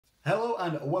Hello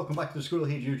and welcome back to the Squirrel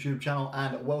Heat YouTube channel,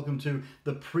 and welcome to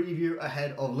the preview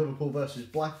ahead of Liverpool versus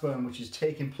Blackburn, which is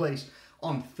taking place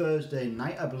on Thursday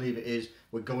night, I believe it is.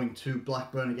 We're going to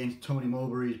Blackburn against Tony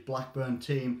Mowbrays Blackburn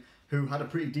team, who had a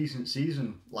pretty decent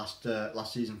season last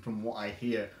season from what I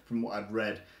hear, from what I've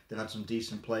read. They've had some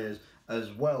decent players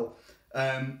as well.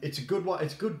 It's a good one.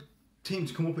 It's a good team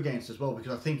to come up against as well,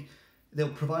 because I think they'll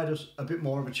provide us a bit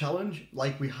more of a challenge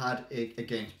like we had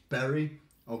against Bury,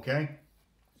 okay?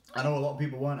 I know a lot of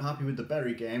people weren't happy with the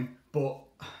Bury game, but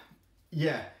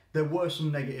yeah, there were some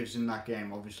negatives in that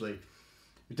game, obviously.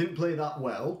 We didn't play that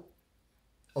well,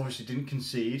 obviously didn't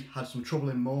concede, had some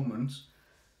troubling moments,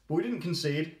 but we didn't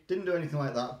concede, didn't do anything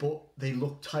like that, but they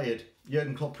looked tired.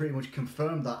 Jurgen Klopp pretty much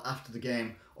confirmed that after the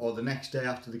game, or the next day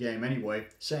after the game anyway,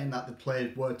 saying that the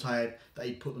players were tired, that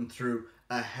he'd put them through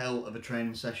a hell of a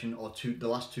training session, or the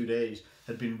last 2 days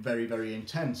had been very, very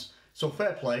intense. So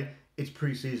fair play, it's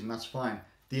pre-season, that's fine.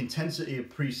 The intensity of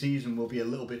pre-season will be a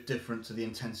little bit different to the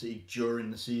intensity during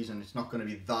the season. It's not going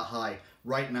to be that high.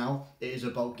 Right now, it is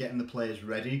about getting the players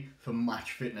ready for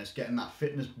match fitness, getting that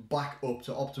fitness back up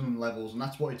to optimum levels, and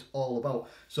that's what it's all about.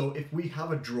 So if we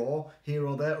have a draw here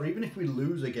or there, or even if we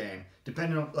lose a game,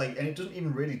 depending on, and it doesn't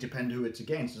even really depend who it's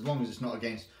against, as long as it's not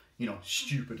against,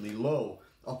 stupidly low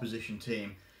opposition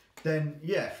team, then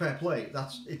yeah, fair play.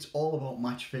 It's all about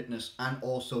match fitness and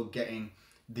also getting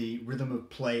the rhythm of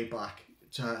play back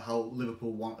to how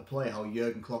Liverpool want to play, how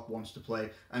Jurgen Klopp wants to play,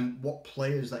 and what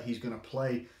players that he's going to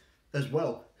play as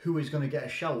well. Who is going to get a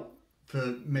shout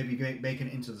for maybe making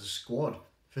it into the squad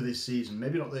for this season?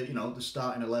 Maybe not the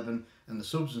starting 11 and the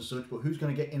subs and such, but who's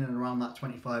going to get in and around that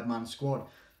 25-man squad?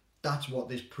 That's what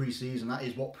this pre-season, that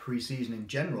is what pre-season in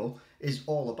general is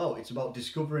all about. It's about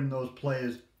discovering those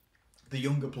players, the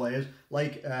younger players,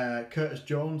 like Curtis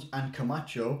Jones and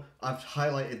Camacho. I've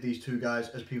highlighted these two guys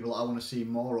as people I want to see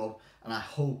more of, and I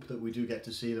hope that we do get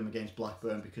to see them against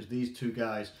Blackburn, because these two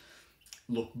guys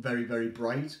look very, very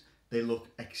bright. They look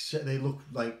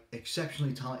like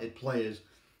exceptionally talented players,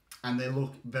 and they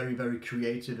look very, very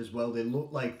creative as well. They look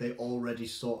like they already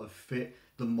sort of fit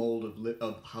the mould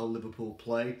of how Liverpool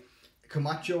play.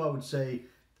 Camacho, I would say,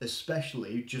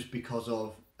 especially just because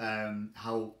of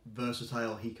how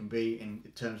versatile he can be in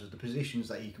terms of the positions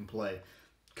that he can play.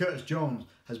 Curtis Jones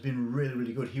has been really,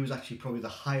 really good. He was actually probably the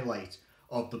highlight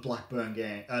of the Blackburn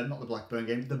game, not the Blackburn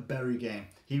game, the Bury game.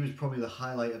 He was probably the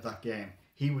highlight of that game.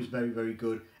 He was very, very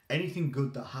good. Anything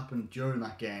good that happened during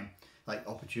that game, like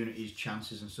opportunities,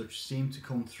 chances and such, seemed to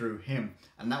come through him,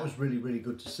 and that was really, really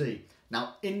good to see.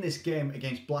 Now, in this game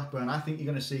against Blackburn, I think you're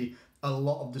going to see a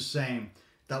lot of the same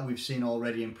that we've seen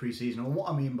already in pre-season. And what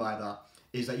I mean by that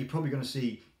is that you're probably going to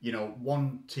see,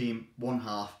 one team, one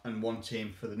half, and one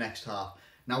team for the next half.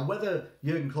 Now, whether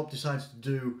Jurgen Klopp decides to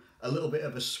do a little bit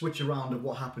of a switch around of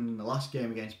what happened in the last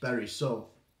game against Bury, so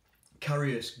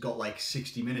Karius got like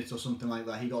 60 minutes or something like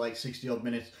that. He got like 60 odd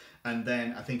minutes, and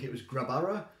then I think it was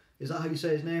Grabara. Is that how you say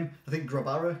his name? I think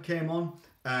Grabara came on,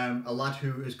 a lad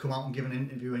who has come out and given an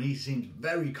interview, and he seems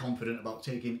very confident about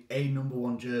taking a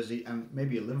 #1 jersey and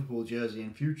maybe a Liverpool jersey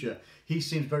in future. He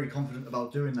seems very confident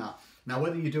about doing that. Now,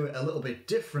 whether you do it a little bit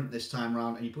different this time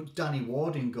round and you put Danny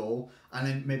Ward in goal and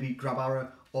then maybe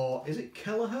Grabara, or is it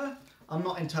Kelleher? I'm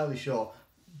not entirely sure.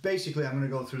 Basically, I'm going to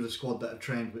go through the squad that have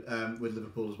trained with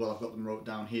Liverpool as well. I've got them wrote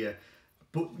down here.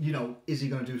 But, is he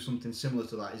going to do something similar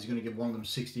to that? Is he going to give one of them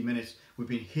 60 minutes? We've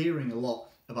been hearing a lot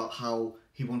about how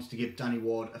he wants to give Danny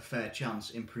Ward a fair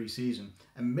chance in pre-season.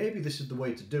 And maybe this is the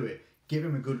way to do it. Give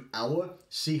him a good hour,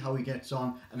 see how he gets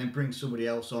on, and then bring somebody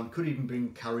else on. Could even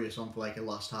bring Karius on for like a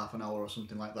last half an hour or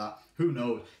something like that. Who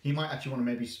knows? He might actually want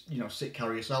to maybe, sit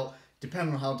Karius out.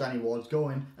 Depending on how Danny Ward's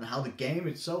going and how the game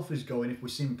itself is going, if we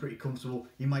seem pretty comfortable,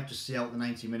 he might just see out the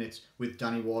 90 minutes with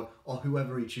Danny Ward or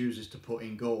whoever he chooses to put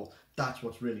in goal. That's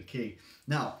what's really key.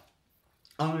 Now,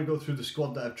 I'm going to go through the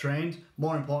squad that have trained.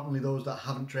 More importantly, those that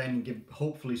haven't trained, and give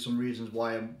hopefully some reasons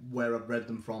why where I've read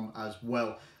them from as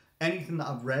well. Anything that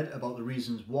I've read about the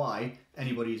reasons why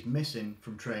anybody is missing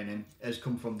from training has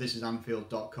come from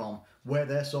thisisanfield.com. Where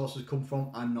their sources come from,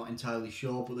 I'm not entirely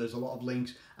sure, but there's a lot of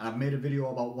links, and I've made a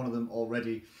video about one of them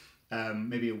already,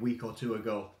 maybe a week or two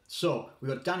ago. So,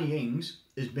 we've got Danny Ings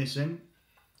is missing.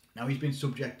 Now, he's been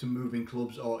subject to moving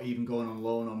clubs or even going on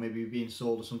loan or maybe being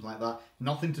sold or something like that.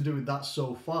 Nothing to do with that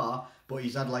so far, but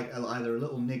he's had like either a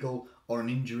little niggle or an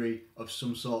injury of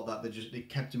some sort that they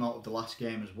kept him out of the last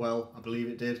game as well. I believe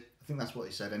it did. I think that's what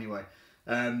he said anyway.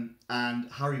 And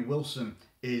Harry Wilson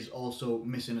is also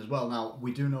missing as well. Now,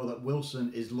 we do know that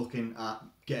Wilson is looking at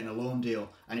getting a loan deal,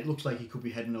 and it looks like he could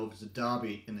be heading over to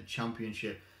Derby in the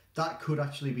Championship. that could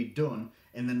actually be done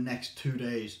in the next 2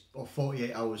 days or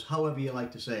 48 hours, however you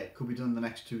like to say it. Could be done in the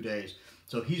next 2 days.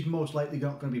 So he's most likely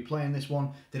not going to be playing this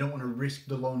one. They don't want to risk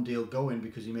the loan deal going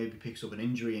because he maybe picks up an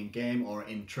injury in game or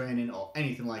in training or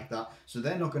anything like that. So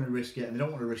they're not going to risk it, and they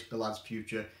don't want to risk the lad's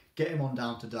future. Get him on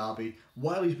down to Derby.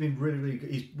 While he's been really, really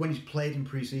good, when he's played in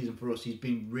pre-season for us, he's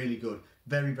been really good.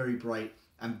 Very, very bright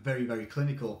and very, very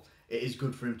clinical. It is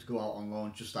good for him to go out on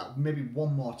loan. Just that, maybe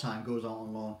one more time goes out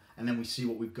on loan, and then we see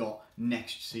what we've got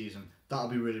next season. That'll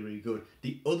be really, really good.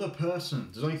 The other person,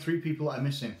 there's only 3 people that are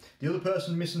missing. The other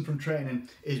person missing from training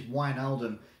is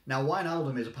Wijnaldum. Now,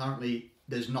 Wijnaldum is apparently,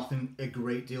 there's nothing a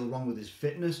great deal wrong with his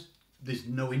fitness. There's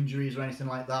no injuries or anything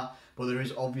like that. But there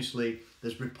is obviously,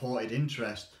 there's reported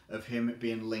interest of him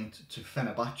being linked to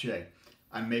Fenerbahce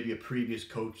and maybe a previous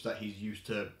coach that he's used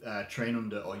to train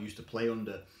under or used to play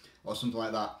under or something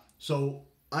like that. So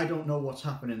I don't know what's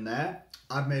happening there.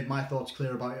 I've made my thoughts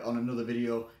clear about it on another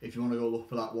video. If you want to go look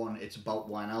for that one, it's about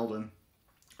Wijnaldum.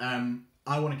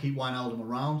 I want to keep Wijnaldum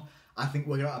around. I think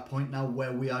we're at a point now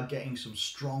where we are getting some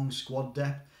strong squad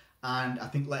depth, and I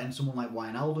think letting someone like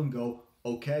Wijnaldum go,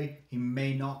 okay, he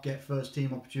may not get first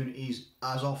team opportunities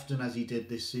as often as he did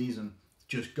this season,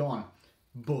 just gone,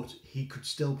 but he could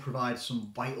still provide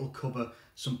some vital cover,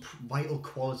 some vital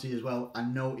quality as well. I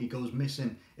know he goes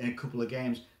missing in a couple of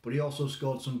games, but he also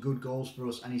scored some good goals for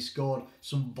us, and he scored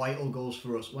some vital goals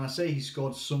for us. When I say he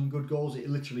scored some good goals, it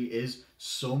literally is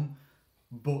some,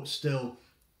 but still,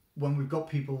 when we've got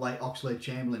people like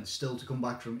Oxlade-Chamberlain still to come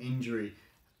back from injury,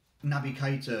 Naby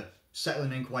Keita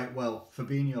settling in quite well,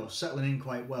 Fabinho settling in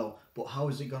quite well, but how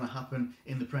is it going to happen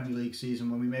in the Premier League season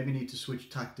when we maybe need to switch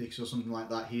tactics or something like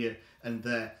that here and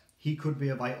there? He could be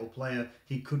a vital player,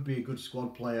 he could be a good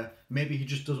squad player, maybe he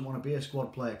just doesn't want to be a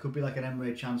squad player, could be like an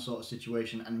Emre Can sort of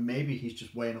situation, and maybe he's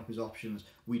just weighing up his options.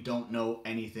 We don't know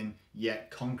anything yet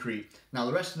concrete. Now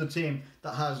the rest of the team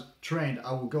that has trained,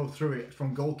 I will go through it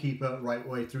from goalkeeper right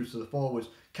way through to the forwards.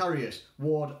 Karius,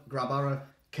 Ward, Grabara,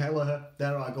 Kelleher,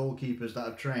 there are goalkeepers that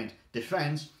have trained.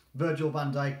 Defence, Virgil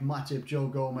van Dijk, Matip, Joe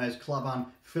Gomez, Clavan,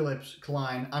 Phillips,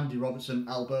 Klein, Andy Robertson,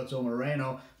 Alberto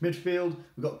Moreno. Midfield,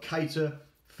 we've got Keita,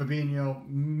 Fabinho,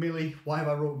 Millie, why have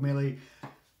I wrote Millie?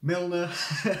 Milner,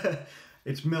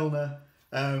 it's Milner,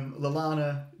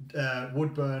 Lallana,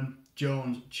 Woodburn,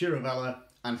 Jones, Chiravella,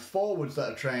 and forwards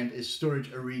that are trained is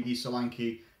Sturridge, Origi,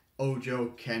 Solanke, Ojo,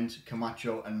 Kent,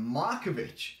 Camacho, and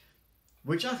Markovic.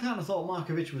 Which I kind of thought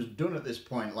Markovic was done at this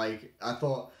point. Like, I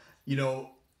thought, you know,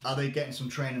 are they getting some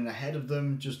training ahead of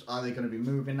them? Just, are they going to be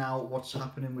moving out? What's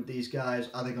happening with these guys?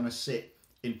 Are they going to sit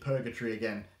in purgatory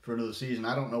again for another season?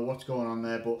 I don't know what's going on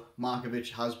there, but Markovic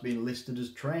has been listed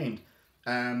as trained.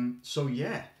 So,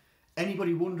 yeah.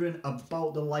 Anybody wondering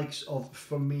about the likes of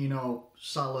Firmino,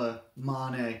 Salah,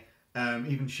 Mane,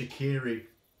 even Shaqiri?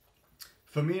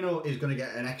 Firmino is going to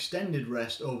get an extended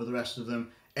rest over the rest of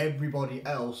them. Everybody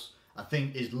else, I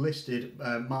think, is listed.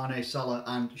 Mane, Salah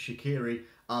and Shaqiri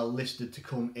are listed to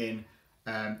come in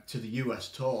to the US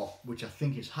tour, which I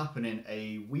think is happening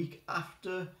a week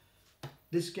after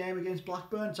this game against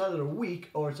Blackburn. It's either a week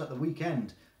or it's at the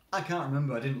weekend. I can't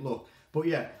remember, I didn't look. But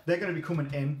yeah, they're going to be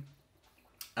coming in.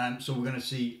 So we're going to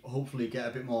see, hopefully, get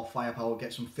a bit more firepower,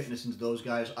 get some fitness into those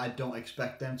guys. I don't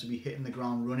expect them to be hitting the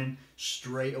ground running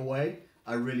straight away.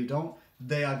 I really don't.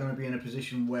 They are going to be in a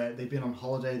position where they've been on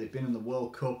holiday, they've been in the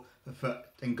World Cup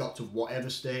and got to whatever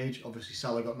stage. Obviously,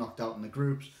 Salah got knocked out in the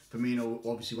groups. Firmino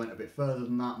obviously went a bit further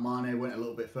than that. Mane went a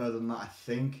little bit further than that, I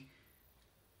think.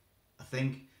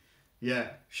 Yeah,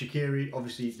 Shaqiri,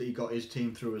 obviously, he got his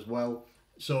team through as well.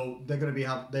 So they're going to be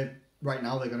right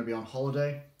now they're going to be on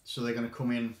holiday. So they're going to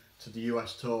come in to the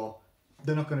US tour.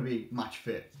 They're not going to be match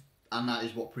fit. And that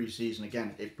is what pre-season,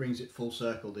 again, it brings it full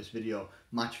circle, this video.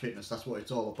 Match fitness, that's what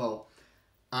it's all about.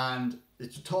 And the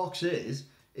talks is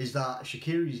that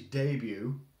Shaqiri's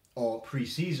debut, or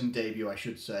pre-season debut I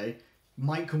should say,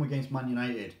 might come against Man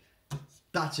United.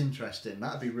 That's interesting.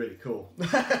 That'd be really cool.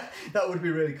 That would be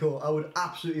really cool. I would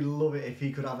absolutely love it if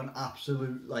he could have an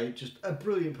absolute, like, just a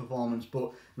brilliant performance.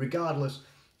 But regardless,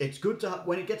 it's good to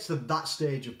when it gets to that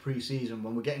stage of pre-season,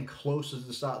 when we're getting closer to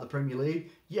the start of the Premier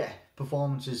League, yeah,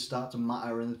 performances start to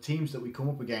matter, and the teams that we come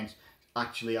up against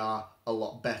actually are a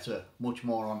lot better, much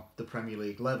more on the Premier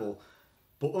League level.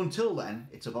 But until then,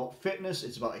 it's about fitness,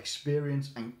 it's about experience,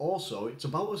 and also it's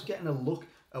about us getting a look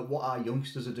at what our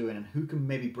youngsters are doing and who can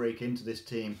maybe break into this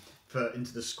team,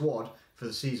 into the squad for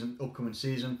the upcoming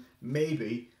season.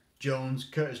 Maybe Jones,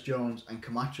 Curtis Jones and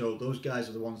Camacho, those guys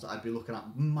are the ones that I'd be looking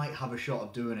at, might have a shot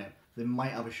of doing it. They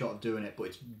might have a shot of doing it, but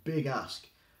it's big ask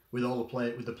with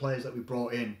the players that we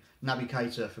brought in. Naby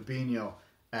Keita, Fabinho,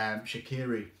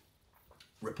 Shaqiri.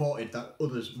 reported that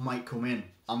others might come in.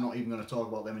 I'm not even going to talk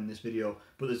about them in this video,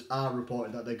 but there's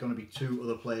reported that there are going to be 2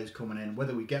 other players coming in.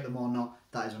 Whether we get them or not,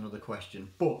 that is another question.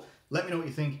 But let me know what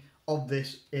you think of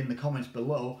this in the comments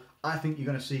below. I think you're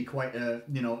going to see quite a,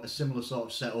 a similar sort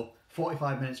of setup.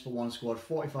 45 minutes for one squad,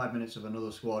 45 minutes of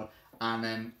another squad, and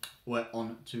then we're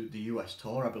on to the US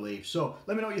tour, I believe. So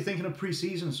let me know what you're thinking of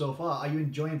pre-season so far. Are you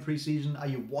enjoying pre-season? Are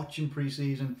you watching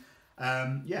pre-season?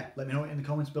 Yeah, let me know in the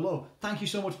comments below. Thank you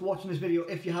so much for watching this video.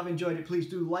 If you have enjoyed it, please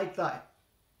do like that.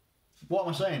 What am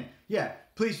I saying? Yeah,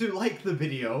 please do like the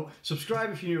video.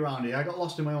 Subscribe if you're new around here. I got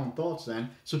lost in my own thoughts then.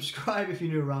 Subscribe if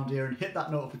you're new around here and hit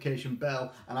that notification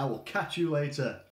bell, and I will catch you later.